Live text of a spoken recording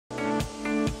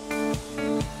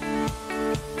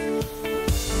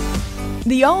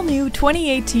The all-new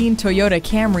 2018 Toyota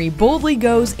Camry boldly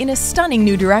goes in a stunning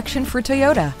new direction for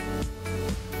Toyota.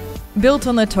 Built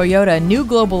on the Toyota New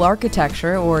Global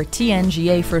Architecture, or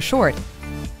TNGA for short,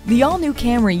 the all-new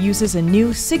Camry uses a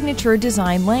new signature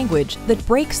design language that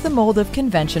breaks the mold of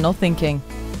conventional thinking.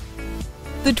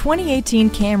 The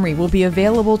 2018 Camry will be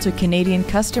available to Canadian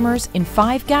customers in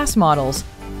 5 gas models: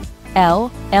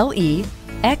 L, LE,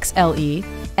 XLE,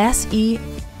 SE,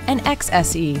 and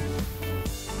XSE,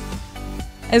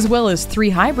 as well as 3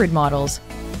 hybrid models: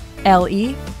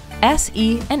 LE,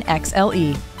 SE, and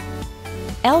XLE.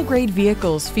 L-grade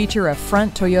vehicles feature a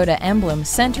front Toyota emblem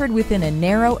centered within a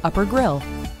narrow upper grille.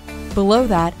 Below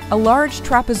that, a large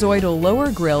trapezoidal lower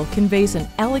grille conveys an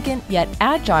elegant yet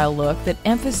agile look that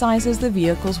emphasizes the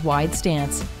vehicle's wide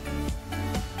stance.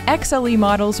 XLE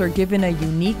models are given a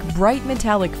unique bright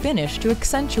metallic finish to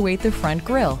accentuate the front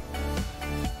grille.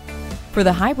 For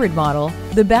the hybrid model,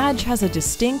 the badge has a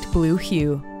distinct blue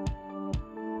hue.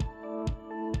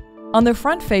 On the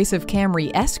front face of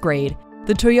Camry S-Grade,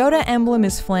 the Toyota emblem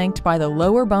is flanked by the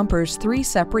lower bumper's 3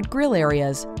 separate grille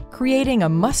areas, creating a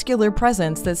muscular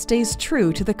presence that stays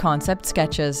true to the concept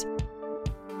sketches.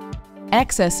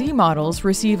 XSE models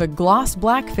receive a gloss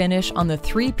black finish on the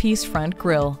 3-piece front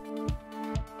grille.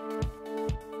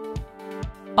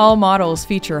 All models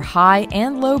feature high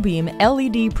and low beam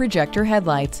LED projector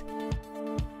headlights.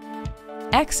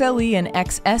 XLE and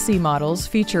XSE models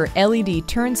feature LED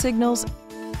turn signals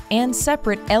and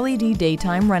separate LED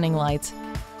daytime running lights.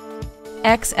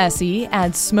 XSE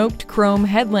adds smoked chrome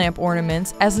headlamp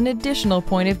ornaments as an additional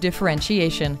point of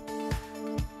differentiation.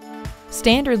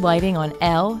 Standard lighting on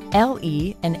L,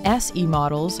 LE, and SE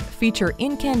models feature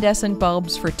incandescent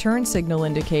bulbs for turn signal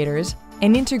indicators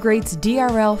and integrates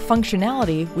DRL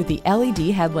functionality with the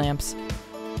LED headlamps.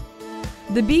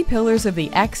 The B-pillars of the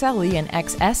XLE and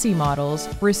XSE models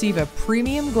receive a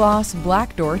premium gloss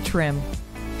black door trim.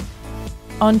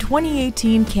 On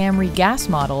 2018 Camry gas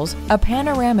models, a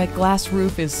panoramic glass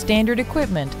roof is standard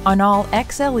equipment on all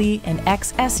XLE and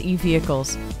XSE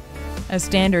vehicles. A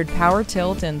standard power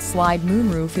tilt and slide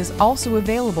moonroof is also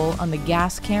available on the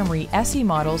gas Camry SE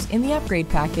models in the upgrade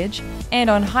package and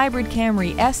on hybrid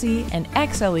Camry SE and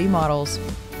XLE models.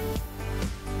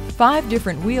 5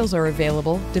 different wheels are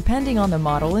available depending on the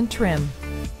model and trim.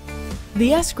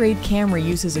 The S-Grade Camry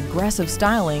uses aggressive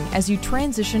styling as you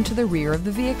transition to the rear of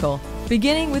the vehicle,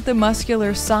 beginning with the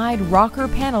muscular side rocker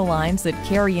panel lines that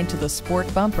carry into the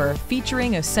sport bumper,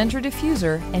 featuring a center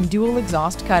diffuser and dual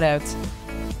exhaust cutouts.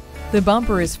 The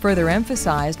bumper is further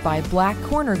emphasized by black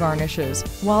corner garnishes,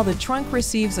 while the trunk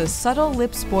receives a subtle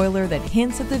lip spoiler that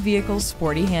hints at the vehicle's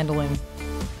sporty handling.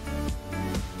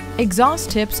 Exhaust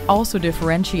tips also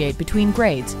differentiate between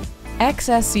grades.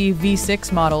 XSE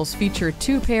V6 models feature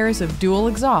 2 pairs of dual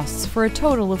exhausts for a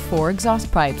total of 4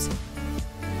 exhaust pipes,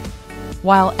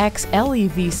 while XLE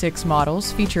V6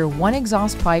 models feature 1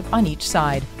 exhaust pipe on each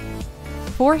side.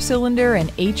 4-cylinder and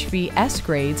HV S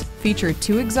grades feature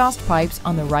 2 exhaust pipes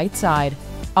on the right side.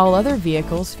 All other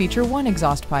vehicles feature 1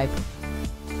 exhaust pipe.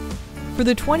 For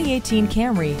the 2018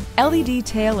 Camry, LED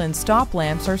tail and stop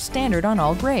lamps are standard on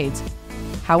all grades.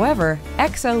 However,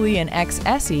 XLE and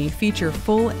XSE feature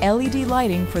full LED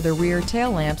lighting for the rear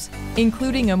tail lamps,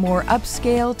 including a more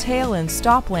upscale tail and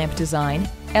stop lamp design,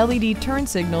 LED turn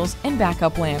signals, and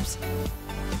backup lamps.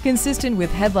 Consistent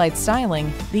with headlight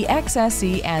styling, the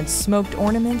XSE adds smoked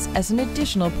ornaments as an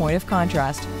additional point of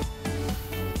contrast.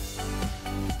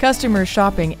 Customers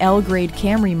shopping L-grade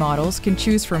Camry models can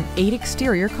choose from 8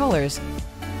 exterior colors.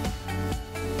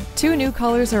 2 new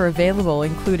colors are available,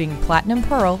 including Platinum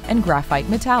Pearl and Graphite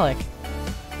Metallic.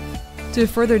 To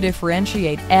further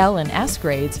differentiate L and S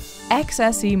grades,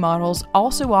 XSE models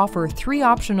also offer 3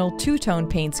 optional 2-tone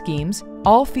paint schemes,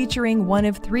 all featuring one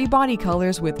of 3 body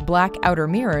colors with black outer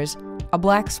mirrors, a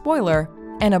black spoiler,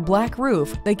 and a black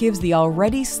roof that gives the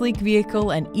already sleek vehicle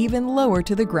an even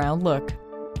lower-to-the-ground look.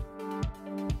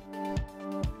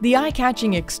 The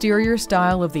eye-catching exterior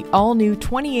style of the all-new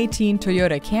 2018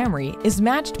 Toyota Camry is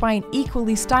matched by an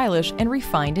equally stylish and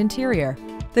refined interior.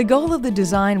 The goal of the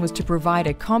design was to provide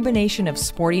a combination of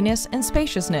sportiness and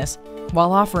spaciousness,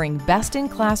 while offering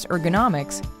best-in-class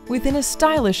ergonomics within a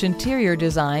stylish interior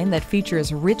design that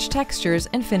features rich textures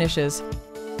and finishes.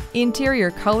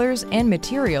 Interior colors and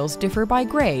materials differ by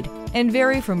grade and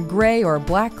vary from gray or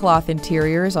black cloth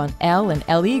interiors on L and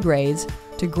LE grades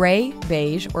to gray,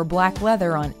 beige, or black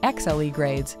leather on XLE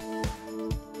grades.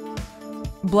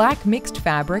 Black mixed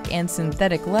fabric and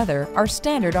synthetic leather are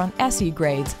standard on SE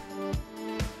grades,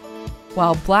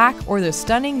 while black or the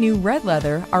stunning new red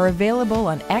leather are available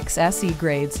on XSE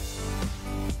grades.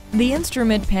 The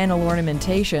instrument panel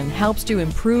ornamentation helps to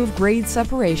improve grade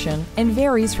separation and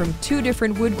varies from 2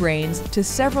 different wood grains to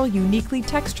several uniquely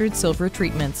textured silver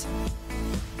treatments.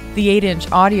 The 8-inch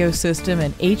audio system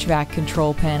and HVAC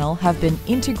control panel have been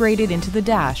integrated into the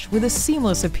dash with a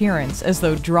seamless appearance as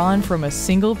though drawn from a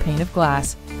single pane of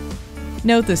glass.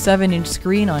 Note the 7-inch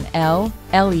screen on L,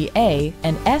 LEA,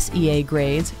 and SEA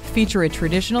grades feature a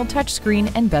traditional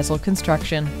touchscreen and bezel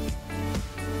construction.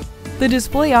 The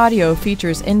display audio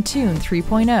features Entune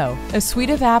 3.0, a suite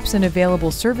of apps and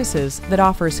available services that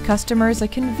offers customers a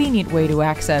convenient way to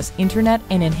access internet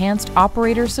and enhanced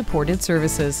operator-supported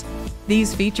services.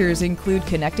 These features include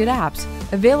connected apps,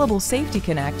 available Safety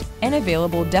Connect, and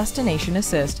available Destination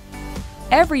Assist.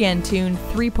 Every Entune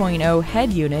 3.0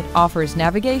 head unit offers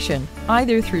navigation,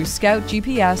 either through Scout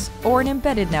GPS or an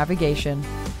embedded navigation.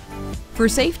 For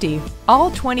safety,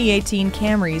 all 2018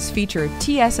 Camrys feature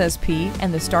TSSP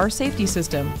and the Star Safety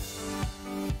System.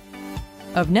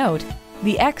 Of note,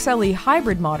 the XLE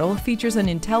Hybrid model features an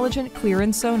intelligent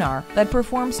clearance sonar that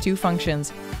performs 2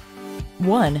 functions.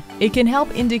 1, it can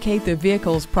help indicate the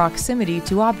vehicle's proximity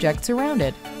to objects around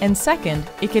it, and 2nd,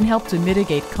 it can help to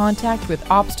mitigate contact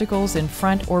with obstacles in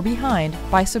front or behind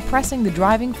by suppressing the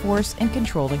driving force and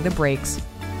controlling the brakes.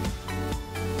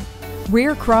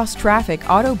 Rear Cross Traffic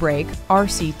Auto Brake,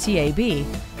 RCTAB,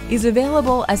 is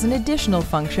available as an additional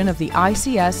function of the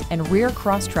ICS and Rear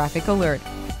Cross Traffic Alert.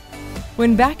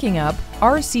 When backing up,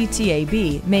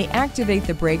 RCTAB may activate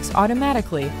the brakes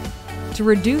automatically to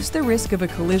reduce the risk of a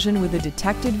collision with a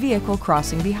detected vehicle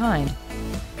crossing behind.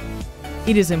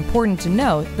 It is important to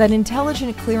note that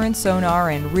intelligent clearance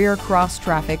sonar and Rear Cross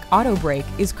Traffic Auto Brake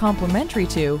is complementary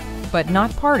to, but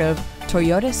not part of,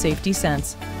 Toyota Safety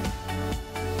Sense.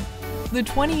 The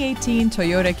 2018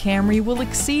 Toyota Camry will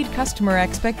exceed customer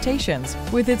expectations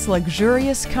with its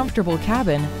luxurious, comfortable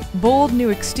cabin, bold new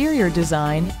exterior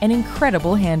design, and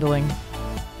incredible handling.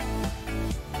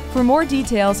 For more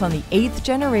details on the 8th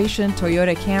generation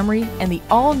Toyota Camry and the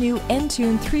all-new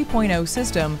Entune 3.0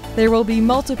 system, there will be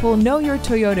multiple Know Your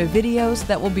Toyota videos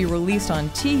that will be released on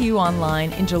TU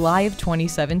Online in July of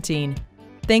 2017.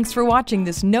 Thanks for watching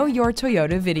this Know Your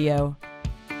Toyota video.